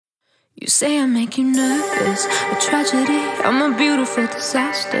You say I make you nervous, a tragedy, I'm a beautiful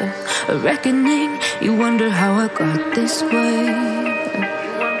disaster, a reckoning, you wonder how I got this way.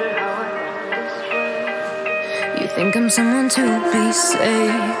 You think I'm someone to be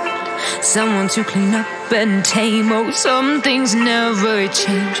saved, someone to clean up and tame. Oh, some things never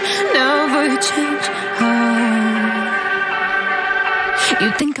change, never change. Oh, you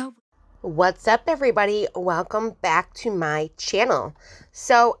think I... What's up, everybody? Welcome back to my channel.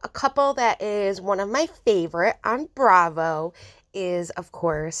 So a couple that is one of my favorite on Bravo is, of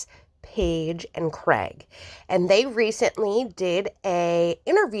course, Paige and Craig. And they recently did a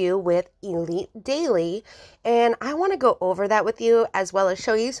interview with Elite Daily, and I want to go over that with you as well as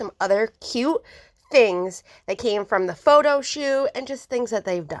show you some other cute things that came from the photo shoot and just things that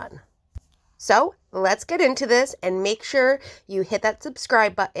they've done. So let's get into this, and make sure you hit that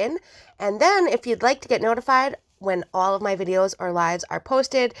subscribe button. And then if you'd like to get notified when all of my videos or lives are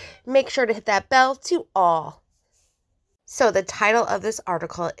posted, make sure to hit that bell to all. So the title of this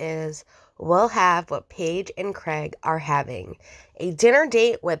article is, "We'll Have What Paige and Craig Are Having. A Dinner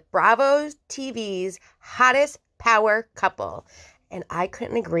Date with Bravo TV's Hottest Power Couple." And I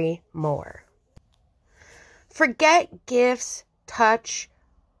couldn't agree more. Forget gifts, touch,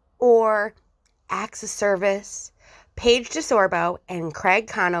 or acts of service. Paige DeSorbo and Craig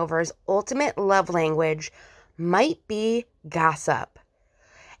Conover's ultimate love language might be gossip.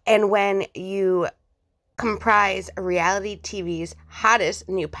 And when you comprise reality TV's hottest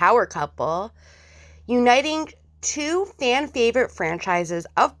new power couple, uniting two fan favorite franchises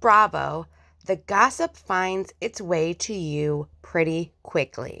of Bravo, the gossip finds its way to you pretty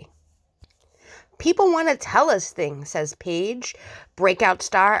quickly. "People want to tell us things," says Paige, breakout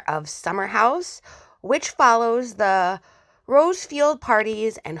star of Summer House, which follows the Rosefield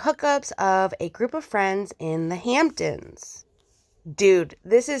parties and hookups of a group of friends in the Hamptons. "Dude,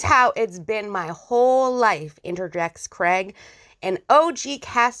 this is how it's been my whole life," interjects Craig, an OG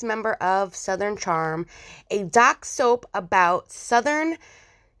cast member of Southern Charm, a doc soap about Southern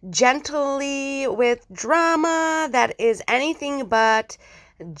gently with drama that is anything but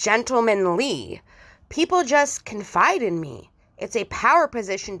gentlemanly. "People just confide in me. It's a power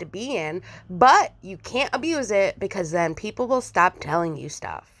position to be in, but you can't abuse it because then people will stop telling you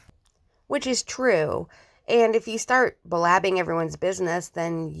stuff." Which is true. And if you start blabbing everyone's business,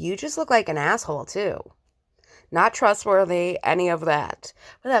 then you just look like an asshole too. Not trustworthy, any of that.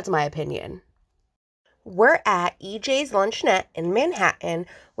 But that's my opinion. We're at EJ's Luncheonette in Manhattan,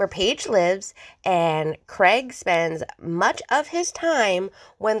 where Paige lives, and Craig spends much of his time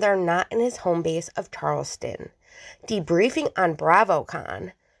when they're not in his home base of Charleston, debriefing on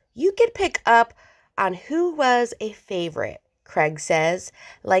BravoCon. "You could pick up on who was a favorite," Craig says,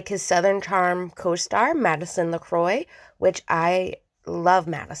 like his Southern Charm co-star Madison LaCroix, which I love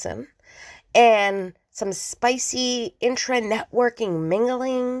Madison, and some spicy intra-networking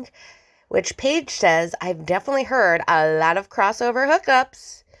mingling, which Paige says, "I've definitely heard a lot of crossover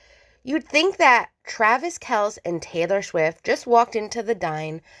hookups." You'd think that Travis Kelce and Taylor Swift just walked into the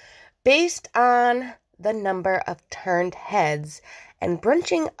dine based on the number of turned heads and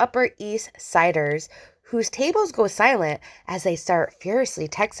brunching Upper East Siders whose tables go silent as they start furiously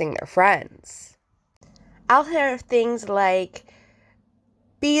texting their friends. I'll hear things like,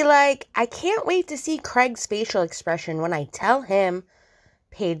 "I can't wait to see Craig's facial expression when I tell him,"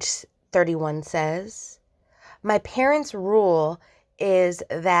 Paige 31 says. "My parents' rule is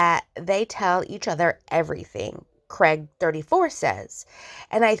that they tell each other everything," Craig 34 says.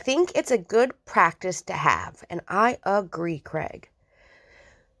 "And I think it's a good practice to have." And I agree, Craig.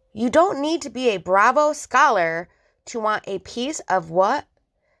 You don't need to be a Bravo scholar to want a piece of what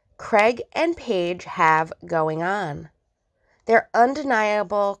Craig and Paige have going on. Their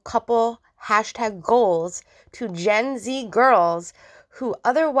undeniable couple hashtag goals to Gen Z girls who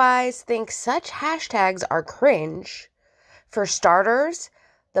otherwise think such hashtags are cringe. For starters,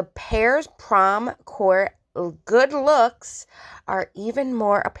 the pair's prom court good looks are even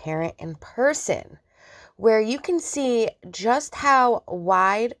more apparent in person, where you can see just how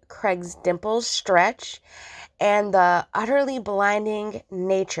wide Craig's dimples stretch and the utterly blinding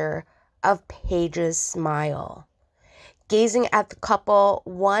nature of Paige's smile. Gazing at the couple,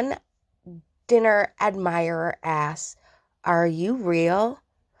 one dinner admirer asks, "Are you real?"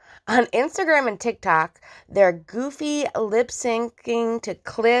 On Instagram and TikTok, their goofy lip-syncing to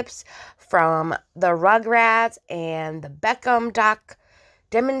clips from the Rugrats and the Beckham doc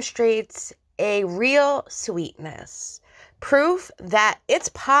demonstrates a real sweetness. Proof that it's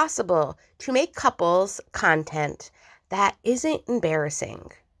possible to make couples content that isn't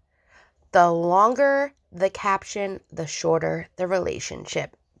embarrassing. The longer the caption, the shorter the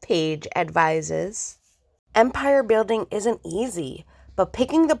relationship, Paige advises. Empire building isn't easy, but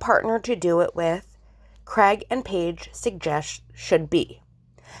picking the partner to do it with, Craig and Paige suggest should be.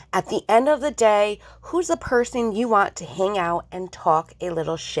 At the end of the day, who's the person you want to hang out and talk a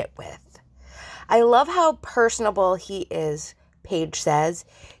little shit with? I love how personable he is, Paige says.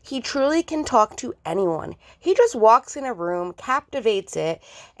 He truly can talk to anyone. He just walks in a room, captivates it,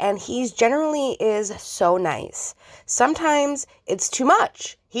 and he's generally is so nice. Sometimes it's too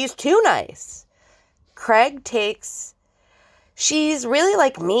much. He's too nice. Craig takes, she's really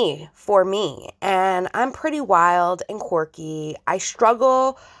like me, for me, and I'm pretty wild and quirky. I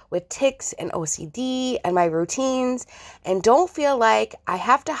struggle with tics and OCD and my routines and don't feel like I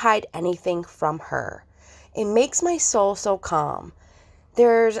have to hide anything from her. It makes my soul so calm.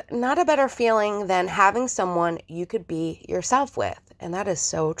 There's not a better feeling than having someone you could be yourself with, and that is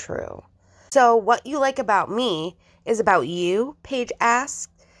so true. So what you like about me is about you, Paige asks.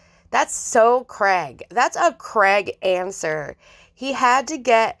 That's so Craig. That's a Craig answer. He had to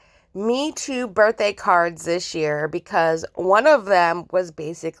get me 2 birthday cards this year because one of them was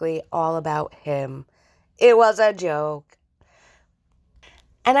basically all about him. It was a joke.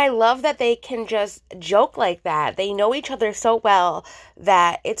 And I love that they can just joke like that. They know each other so well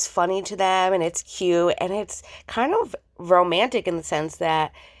that it's funny to them and it's cute and it's kind of romantic in the sense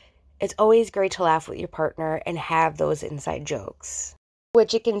that it's always great to laugh with your partner and have those inside jokes.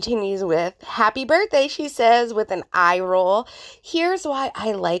 Which it continues with, happy birthday, she says with an eye roll. Here's why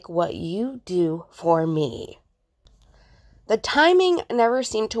I like what you do for me. The timing never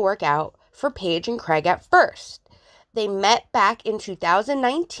seemed to work out for Paige and Craig at first. They met back in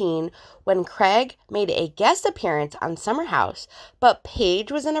 2019 when Craig made a guest appearance on Summer House, but Paige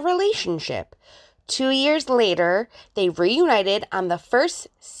was in a relationship. 2 years later, they reunited on the first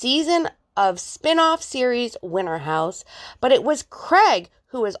season of spin-off series Winter House, but it was Craig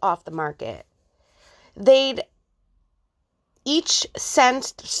who was off the market. They'd each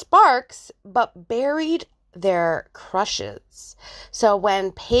sensed sparks, but buried their crushes. So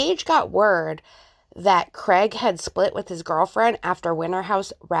when Paige got word that Craig had split with his girlfriend after Winter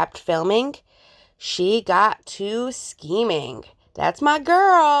House wrapped filming, she got to scheming. That's my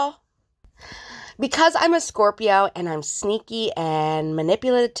girl. Because I'm a Scorpio and I'm sneaky and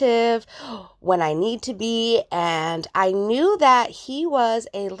manipulative when I need to be, and I knew that he was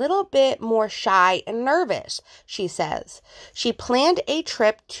a little bit more shy and nervous, she says. She planned a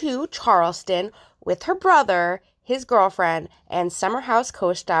trip to Charleston with her brother, his girlfriend, and Summer House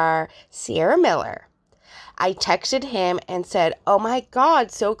co-star Sierra Miller. I texted him and said, oh my God,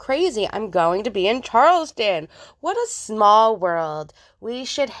 so crazy. I'm going to be in Charleston. What a small world. We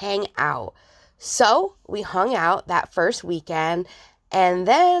should hang out. So we hung out that first weekend and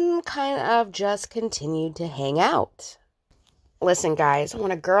then kind of just continued to hang out. Listen, guys, when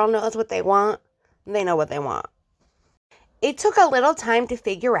a girl knows what they want, they know what they want. It took a little time to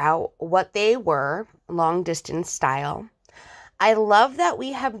figure out what they were, long distance style. I love that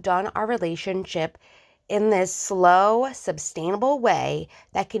we have done our relationship in this slow, sustainable way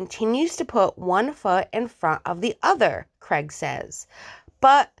that continues to put one foot in front of the other, Craig says.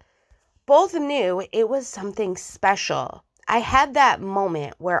 But both knew it was something special. I had that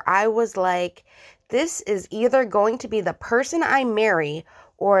moment where I was like, this is either going to be the person I marry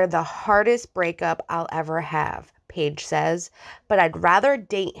or the hardest breakup I'll ever have, Paige says, but I'd rather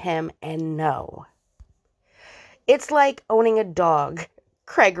date him and know. It's like owning a dog,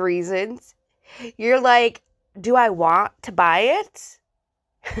 Craig reasons. You're like, do I want to buy it?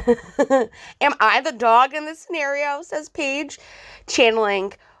 Am I the dog in this scenario, says Paige,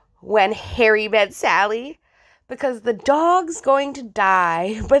 channeling When Harry Met Sally, because the dog's going to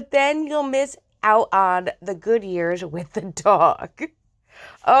die, but then you'll miss out on the good years with the dog.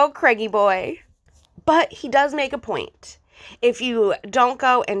 Oh, Craigie boy. But he does make a point. If you don't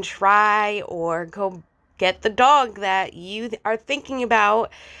go and try or go get the dog that you are thinking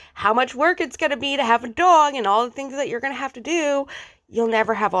about, how much work it's going to be to have a dog and all the things that you're going to have to do, you'll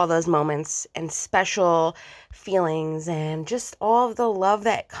never have all those moments and special feelings and just all of the love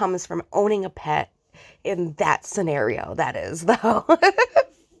that comes from owning a pet in that scenario, that is, though.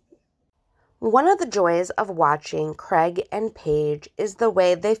 One of the joys of watching Craig and Paige is the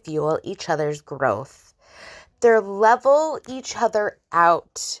way they fuel each other's growth. They level each other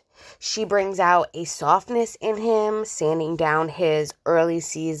out. She brings out a softness in him, sanding down his early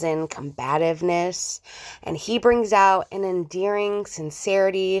season combativeness, and he brings out an endearing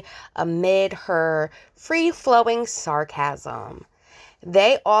sincerity amid her free-flowing sarcasm.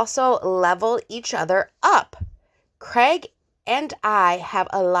 They also level each other up. Craig and I have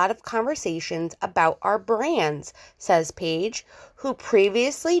a lot of conversations about our brands, says Paige, who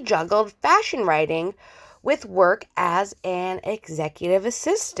previously juggled fashion writing with work as an executive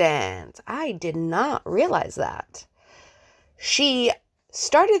assistant. I did not realize that. She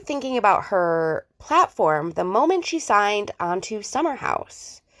started thinking about her platform the moment she signed onto Summer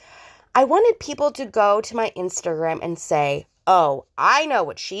House. I wanted people to go to my Instagram and say, oh, I know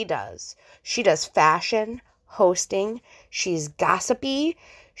what she does. She does fashion, hosting, she's gossipy,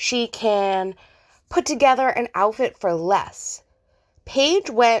 she can put together an outfit for less. Paige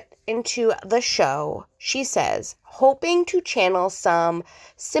went into the show, she says, hoping to channel some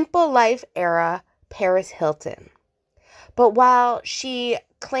simple life era Paris Hilton. But while she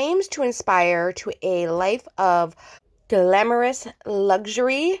claims to inspire to a life of glamorous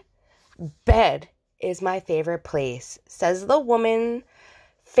luxury, bed is my favorite place, says the woman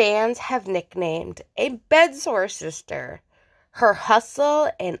fans have nicknamed a bed sore sister. Her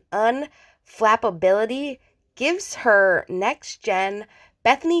hustle and unflappability gives her next-gen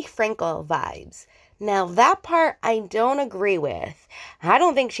Bethany Frankel vibes. Now, that part I don't agree with. I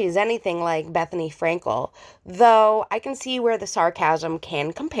don't think she's anything like Bethany Frankel, though I can see where the sarcasm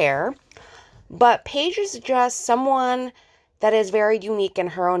can compare. But Paige is just someone that is very unique in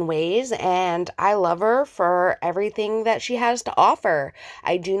her own ways, and I love her for everything that she has to offer.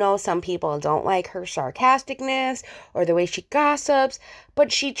 I do know some people don't like her sarcasticness or the way she gossips,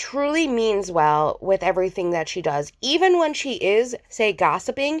 but she truly means well with everything that she does. Even when she is, say,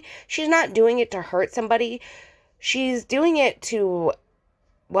 gossiping, she's not doing it to hurt somebody. She's doing it to,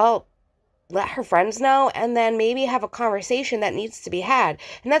 well, let her friends know and then maybe have a conversation that needs to be had.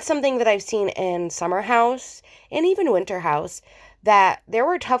 And that's something that I've seen in Summer House and even Winter House, that there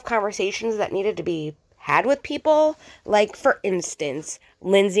were tough conversations that needed to be had with people. Like, for instance,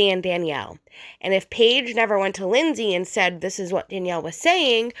 Lindsay and Danielle. And if Paige never went to Lindsay and said, this is what Danielle was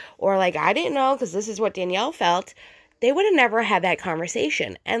saying, or like, I didn't know because this is what Danielle felt, they would have never had that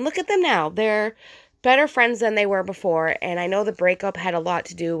conversation. And look at them now. They're better friends than they were before, and I know the breakup had a lot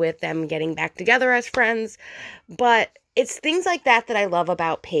to do with them getting back together as friends, but it's things like that that I love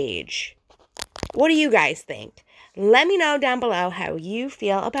about Paige. What do you guys think? Let me know down below how you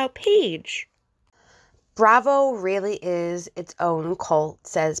feel about Paige. Bravo really is its own cult,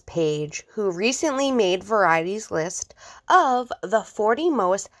 says Paige, who recently made Variety's list of the 40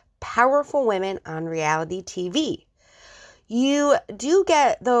 most powerful women on reality TV. You do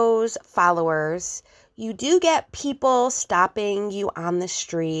get those followers, you do get people stopping you on the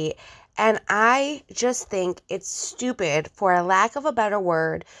street, and I just think it's stupid, for a lack of a better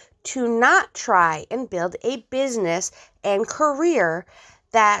word, to not try and build a business and career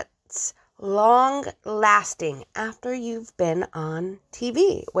that's long-lasting after you've been on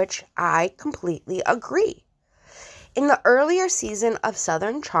TV, which I completely agree. In the earlier season of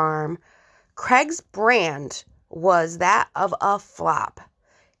Southern Charm, Craig's brand was that of a flop.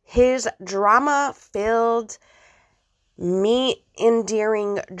 His drama-filled,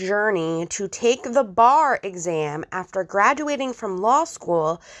 endearing journey to take the bar exam after graduating from law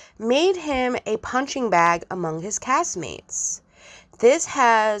school made him a punching bag among his castmates. This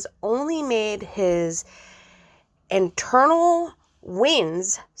has only made his internal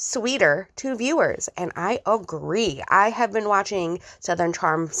wins sweeter to viewers, and I agree. I have been watching Southern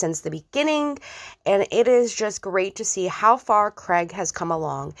Charm since the beginning, and it is just great to see how far Craig has come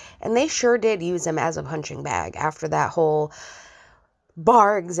along, and they sure did use him as a punching bag after that whole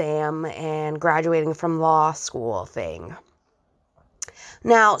bar exam and graduating from law school thing.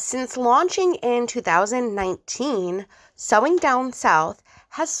 Now, since launching in 2019, Sewing Down South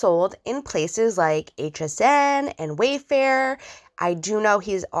has sold in places like HSN and Wayfair. I do know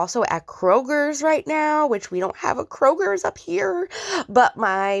he's also at Kroger's right now, which we don't have a Kroger's up here, but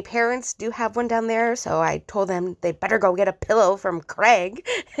my parents do have one down there, so I told them they better go get a pillow from Craig.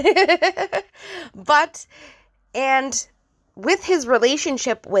 And with his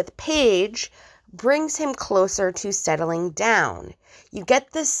relationship with Paige, brings him closer to settling down. You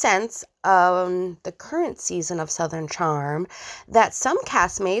get the sense of the current season of Southern Charm that some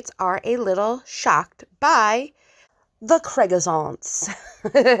castmates are a little shocked by the Craigazants.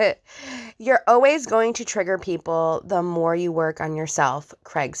 You're always going to trigger people the more you work on yourself,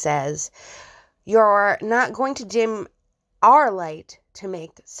 Craig says. You're not going to dim our light to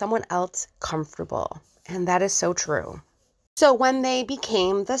make someone else comfortable. And that is so true. So when they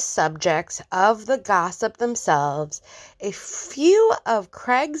became the subjects of the gossip themselves, a few of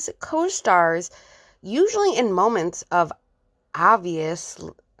Craig's co-stars, usually in moments of obvious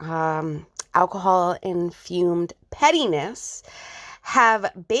alcohol-infumed pettiness,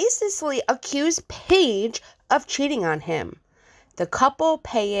 have basically accused Paige of cheating on him. The couple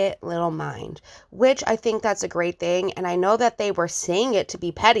pay it little mind, which I think that's a great thing. And I know that they were saying it to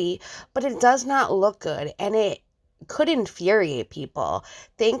be petty, but it does not look good. And it could infuriate people.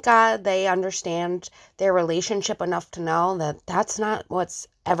 Thank God they understand their relationship enough to know that that's not what's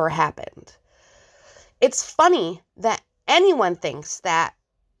ever happened. It's funny that anyone thinks that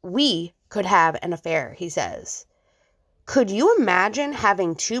we could have an affair, he says. Could you imagine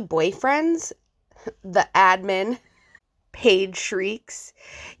having 2 boyfriends? The admin, Paige, shrieks.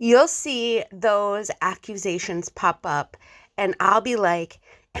 You'll see those accusations pop up, and I'll be like,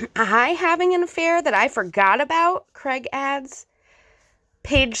 am I having an affair that I forgot about? Craig adds.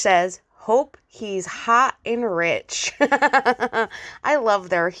 Paige says, hope he's hot and rich. I love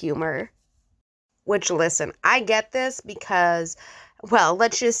their humor. Which, listen, I get this because, well,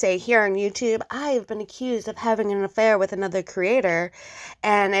 let's just say here on YouTube, I've been accused of having an affair with another creator,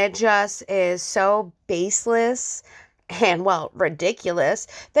 and it just is so baseless and, well, ridiculous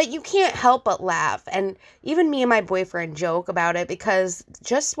that you can't help but laugh. And even me and my boyfriend joke about it because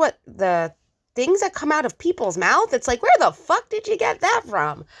just what the things that come out of people's mouth, it's like, where the fuck did you get that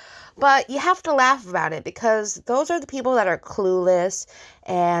from? But you have to laugh about it because those are the people that are clueless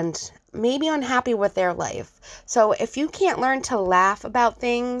and maybe unhappy with their life. So if you can't learn to laugh about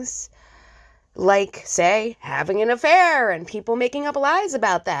things like, say, having an affair and people making up lies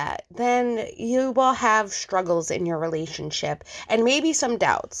about that, then you will have struggles in your relationship and maybe some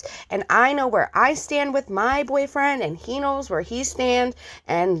doubts. And I know where I stand with my boyfriend and he knows where he stands.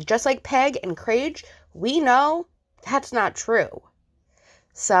 And just like Peg and Craig, we know that's not true.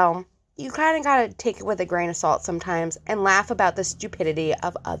 So you kind of got to take it with a grain of salt sometimes and laugh about the stupidity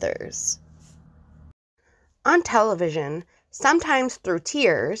of others. On television, sometimes through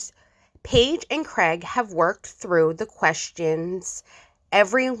tears, Paige and Craig have worked through the questions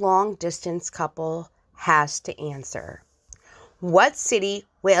every long-distance couple has to answer. What city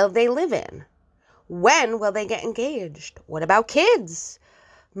will they live in? When will they get engaged? What about kids?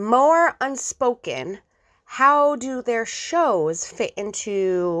 More unspoken, how do their shows fit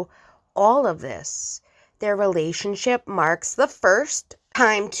into all of this? Their relationship marks the first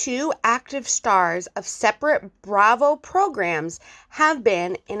time 2 active stars of separate Bravo programs have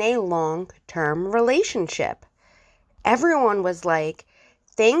been in a long-term relationship. Everyone was like,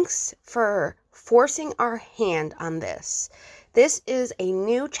 thanks for forcing our hand on this. This is a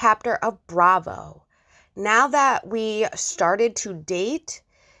new chapter of Bravo. Now that we started to date,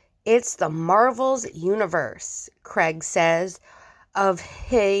 it's the Marvel's universe, Craig says, of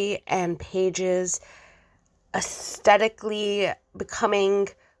he and Paige's aesthetically becoming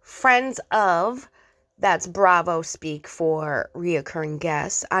friends of, that's Bravo speak for reoccurring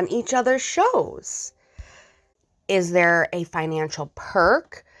guests on each other's shows. Is there a financial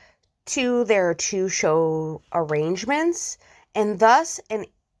perk to their 2-show arrangements and thus an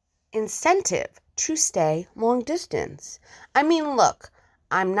incentive to stay long distance? I mean, look,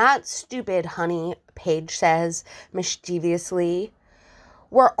 I'm not stupid, honey, Paige says mischievously.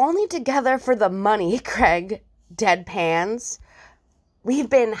 We're only together for the money, Craig deadpans. We've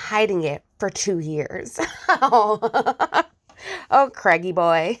been hiding it for 2 years. Oh, Craigie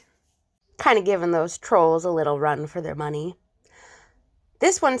boy. Kind of giving those trolls a little run for their money.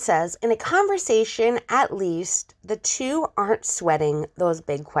 This one says, in a conversation, at least, the 2 aren't sweating those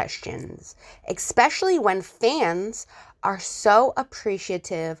big questions, especially when fans are so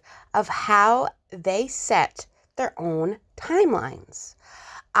appreciative of how they set their own timelines.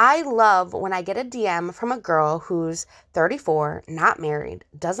 I love when I get a DM from a girl who's 34, not married,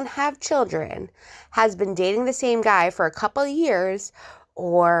 doesn't have children, has been dating the same guy for a couple of years,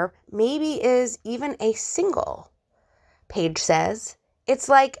 or maybe is even a single. Paige says, it's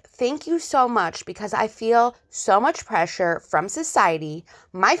like, thank you so much because I feel so much pressure from society,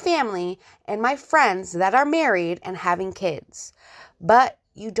 my family, and my friends that are married and having kids. But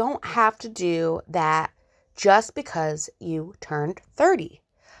you don't have to do that just because you turned 30.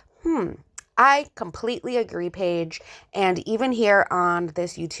 I completely agree, Paige. And even here on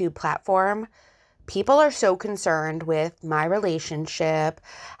this YouTube platform, people are so concerned with my relationship,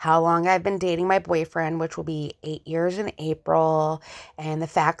 how long I've been dating my boyfriend, which will be 8 years in April, and the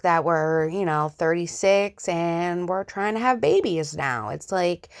fact that we're, 36 and we're trying to have babies now. It's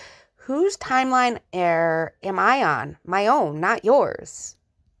like, whose timeline am I on? My own, not yours.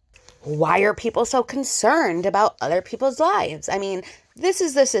 Why are people so concerned about other people's lives? I mean, this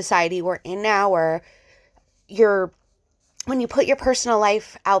is the society we're in now where when you put your personal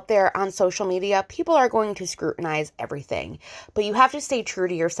life out there on social media, people are going to scrutinize everything. But you have to stay true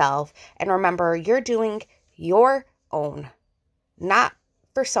to yourself and remember you're doing your own, not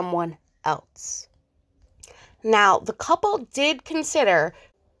for someone else. Now, the couple did consider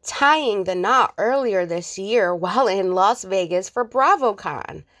tying the knot earlier this year while in Las Vegas for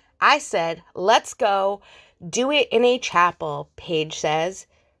BravoCon. I said, let's go. Do it in a chapel, Paige says.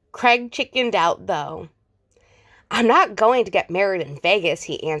 Craig chickened out, though. I'm not going to get married in Vegas,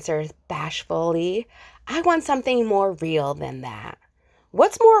 he answers bashfully. I want something more real than that.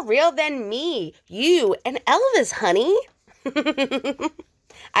 What's more real than me, you, and Elvis, honey?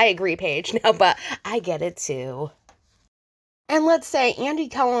 I agree, Paige. No, but I get it, too. And let's say Andy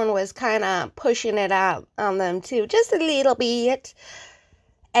Cohen was kind of pushing it out on them, too. Just a little bit.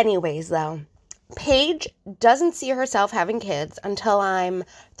 Anyways, though, Paige doesn't see herself having kids until I'm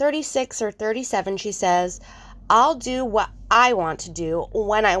 36 or 37, she says. I'll do what I want to do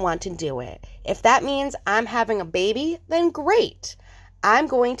when I want to do it. If that means I'm having a baby, then great. I'm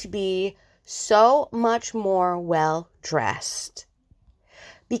going to be so much more well-dressed.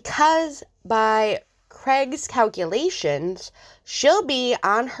 Because by Craig's calculations, she'll be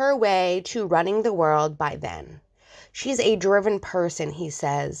on her way to running the world by then. She's a driven person, he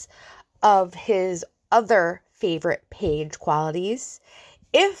says, of his other favorite Paige qualities.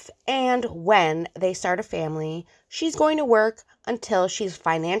 If and when they start a family, she's going to work until she's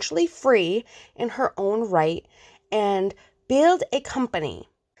financially free in her own right and build a company.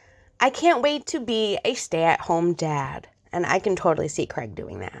 I can't wait to be a stay-at-home dad, and I can totally see Craig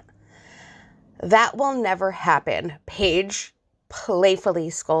doing that. That will never happen, Paige playfully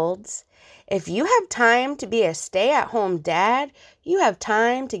scolds. If you have time to be a stay-at-home dad, you have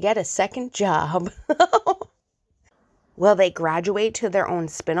time to get a second job. Will they graduate to their own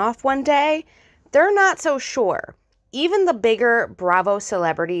spinoff one day? They're not so sure. Even the bigger Bravo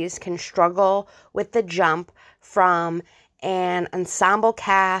celebrities can struggle with the jump from an ensemble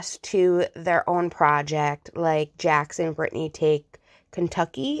cast to their own project, like Jax and Brittany take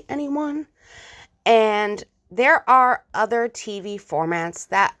Kentucky, anyone? And there are other TV formats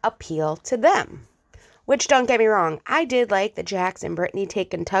that appeal to them. Which, don't get me wrong, I did like the Jax and Brittany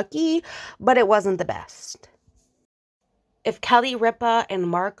take Kentucky, but it wasn't the best. If Kelly Ripa and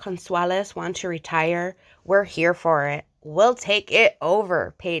Mark Consuelos want to retire, we're here for it. We'll take it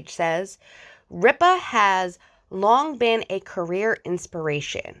over, Paige says. Ripa has long been a career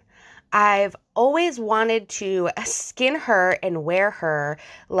inspiration. I've always wanted to skin her and wear her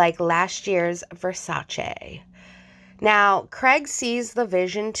like last year's Versace. Now, Craig sees the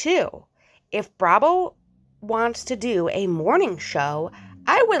vision too. If Bravo wants to do a morning show,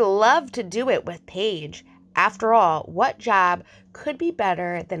 I would love to do it with Paige. After all, what job could be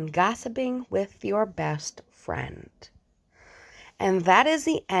better than gossiping with your best friend? And that is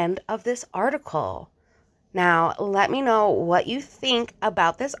the end of this article. Now, let me know what you think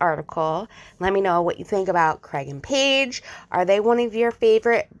about this article. Let me know what you think about Craig and Paige. Are they one of your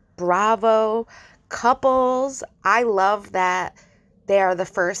favorite Bravo couples? I love that they are the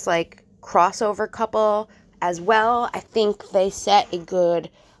first, crossover couple as well. I think they set a good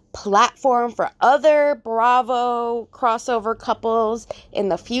platform for other Bravo crossover couples in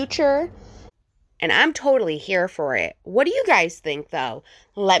the future. And I'm totally here for it. What do you guys think, though?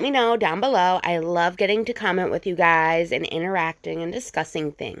 Let me know down below. I love getting to comment with you guys and interacting and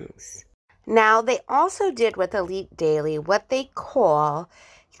discussing things. Now, they also did with Elite Daily what they call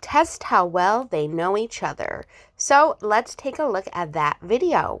test how well they know each other. So let's take a look at that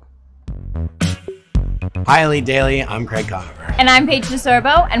video. Hi, Elite Daily. I'm Craig Conover. And I'm Paige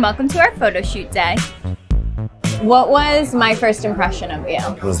DeSorbo, and welcome to our photo shoot day. What was my first impression of you?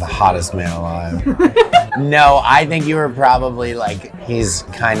 He was the hottest man alive. No, I think you were probably he's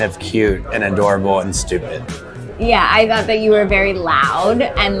kind of cute and adorable and stupid. Yeah, I thought that you were very loud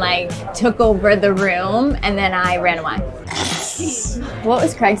and took over the room, and then I ran away. What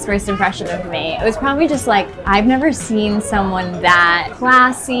was Craig's first impression of me? It was probably just I've never seen someone that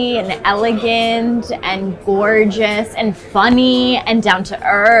classy and elegant and gorgeous and funny and down to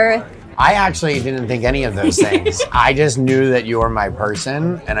earth. I actually didn't think any of those things. I just knew that you were my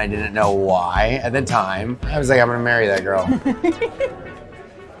person, and I didn't know why at the time. I was like, I'm gonna marry that girl.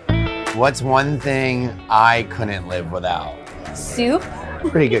 What's one thing I couldn't live without? Soup.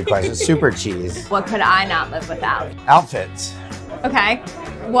 Pretty good question. Soup or cheese? What could I not live without? Outfits. Okay.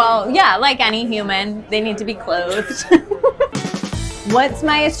 Well, yeah, like any human, they need to be clothed. What's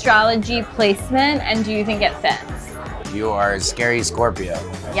my astrology placement, and do you think it fits? You are a scary Scorpio.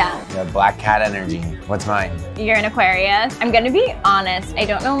 Yeah. You have black cat energy. What's mine? You're an Aquarius. I'm gonna be honest, I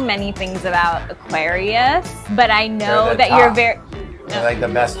don't know many things about Aquarius, but I know that you're very... You're the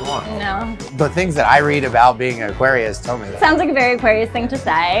best one. No. The things that I read about being an Aquarius tell me that. Sounds like a very Aquarius thing to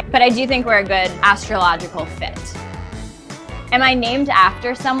say, but I do think we're a good astrological fit. Am I named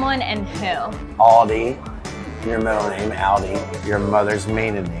after someone, and who? Aldi. Your middle name, Aldi. Your mother's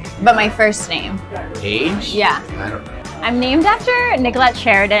maiden name. But my first name. Paige? Yeah. I don't know. I'm named after Nicolette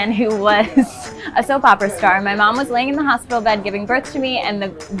Sheridan, who was a soap opera star. My mom was laying in the hospital bed giving birth to me, and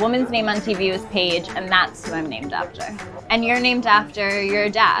the woman's name on TV was Paige, and that's who I'm named after. And you're named after your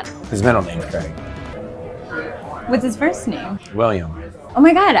dad. His middle name's Craig. What's his first name? William. Oh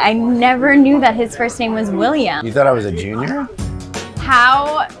my God, I never knew that his first name was William. You thought I was a junior?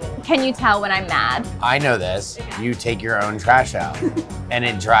 How can you tell when I'm mad? I know this. You take your own trash out. And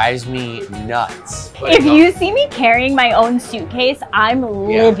it drives me nuts. If you see me carrying my own suitcase, I'm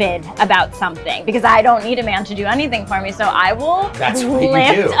livid about something because I don't need a man to do anything for me. So I will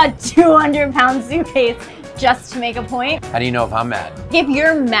lift a 200-pound suitcase just to make a point. How do you know if I'm mad? If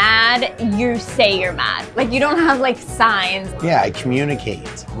you're mad, you say you're mad. Like you don't have like signs. Yeah, I communicate.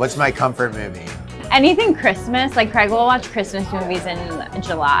 What's my comfort movie? Anything Christmas, like Craig will watch Christmas movies in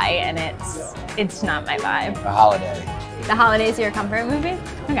July and it's not my vibe. A holiday. The holidays are your comfort movie?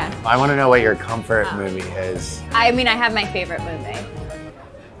 Okay. I want to know what your comfort movie is. I mean, I have my favorite movie.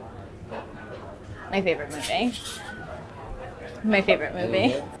 My favorite movie. My favorite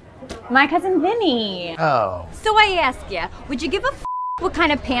movie. My Cousin Vinny. Oh. So I ask ya, would you give a f what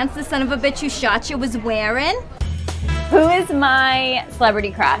kind of pants the son of a bitch who shot you was wearing? Who is my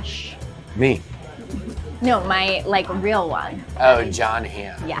celebrity crush? Me. No, my like real one. Oh, John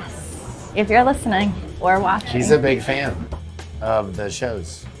Hamm. Yes. If you're listening or watching. He's a big fan of the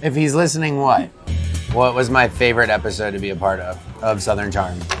shows. If he's listening, what? What was my favorite episode to be a part of Southern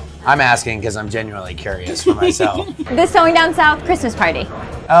Charm? I'm asking because I'm genuinely curious for myself. The Sewing Down South Christmas party.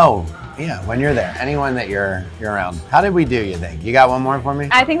 Oh, yeah, when you're there. Anyone that you're around. How did we do, you think? You got one more for me?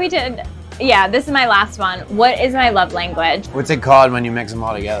 I think we did. Yeah, this is my last one. What is my love language? What's it called when you mix them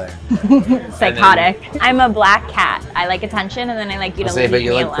all together? Psychotic. I'm a black cat. I like attention and then I like you to leave me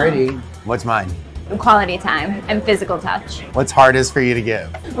alone. But you look pretty. What's mine? Quality time and physical touch. What's hardest for you to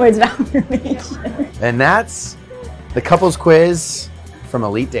give? Words of affirmation. And that's the couples quiz from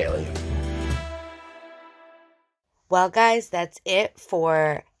Elite Daily. Well, guys, that's it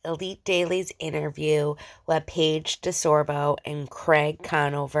for Elite Daily's interview with Paige DeSorbo and Craig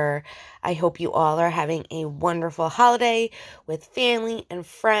Conover. I hope you all are having a wonderful holiday with family and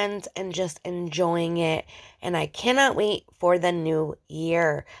friends and just enjoying it. And I cannot wait for the new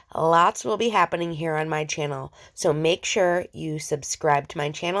year. Lots will be happening here on my channel. So make sure you subscribe to my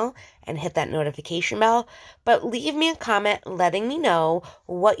channel and hit that notification bell. But leave me a comment letting me know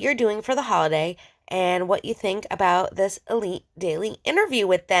what you're doing for the holiday and what you think about this Elite Daily interview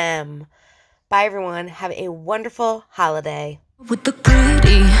with them. Bye, everyone. Have a wonderful holiday. With the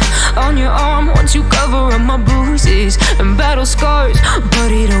pretty on your arm once you cover up my bruises and battle scars,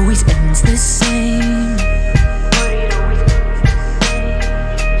 but it always ends the same.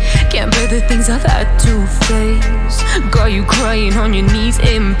 Can't bear the things I've had to face. Got you crying on your knees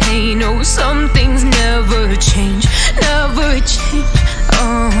in pain. Oh, some things never change, never change.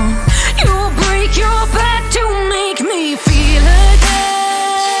 Oh.